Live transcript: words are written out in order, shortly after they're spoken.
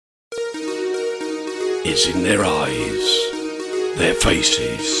It's in their eyes, their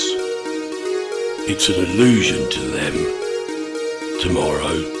faces. It's an illusion to them.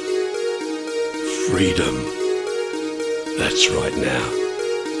 Tomorrow. Freedom. That's right now.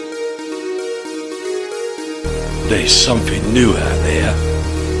 There's something new out there.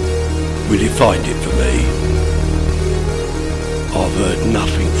 Will you find it for me? I've heard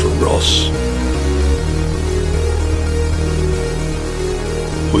nothing from Ross.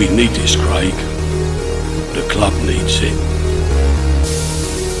 We need this, Craig. The club needs it.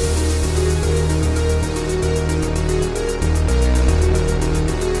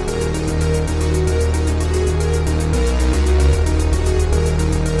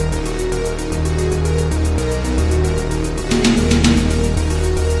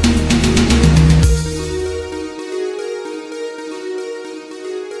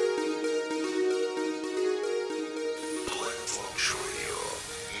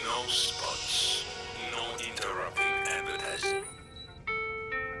 No spots, no interrupting advertising.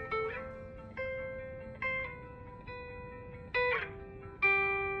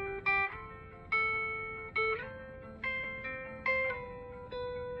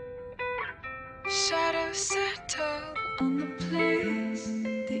 Shadows settle on the place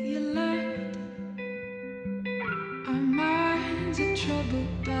that you left. Our minds are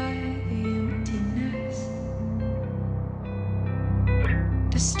troubled by the emptiness.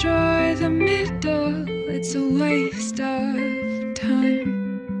 Destroy the middle, it's a waste of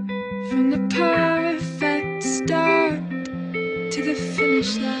time. From the perfect start to the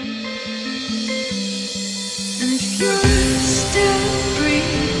finish line. And if you're still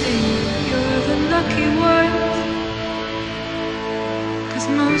breathing, you're the lucky one. 'Cause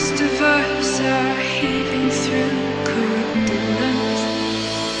most of us are heaving through corrupted lungs,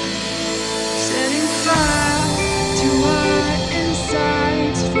 setting fire to our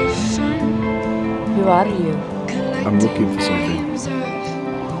insides for fun. Who are you? I'm looking for something.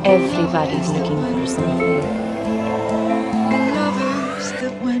 Everybody's looking for something. The lovers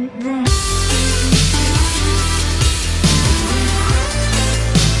that went wrong.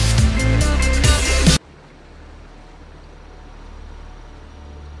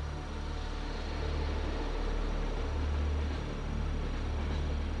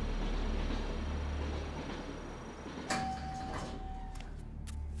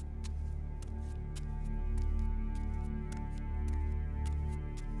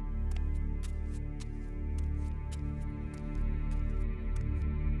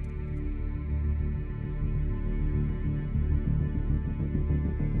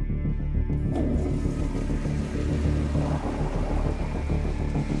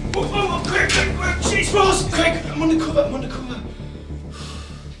 Oh, quick! Jeez, Ross! Quick! I'm undercover, I'm undercover.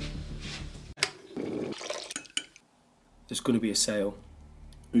 There's going to be a sale.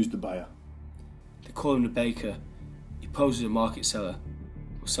 Who's the buyer? They call him the baker. He poses as a market seller,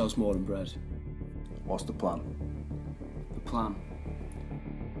 but sells more than bread. What's the plan? The plan.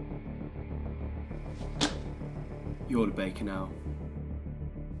 You're the baker now.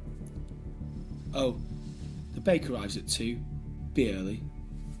 Oh, the baker arrives at 2. Be early.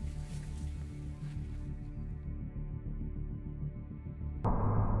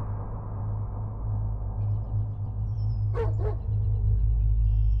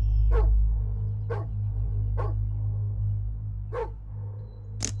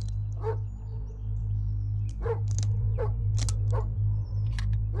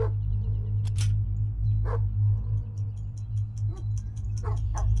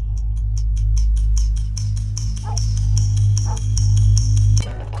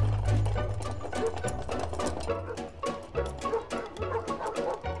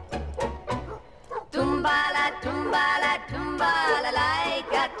 Tumbala, tumbala, tumbala,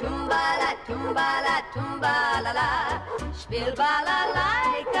 laika, tumbala, tumbala, tumbala, la. Spiel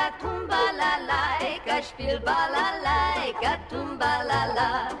balalaika, tumbala, laika, spiel balalaika, tumbala, la.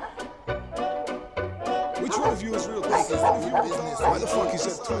 Which one of you is real business? Why the fuck is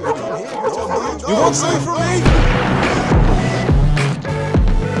that two? You won't say for me?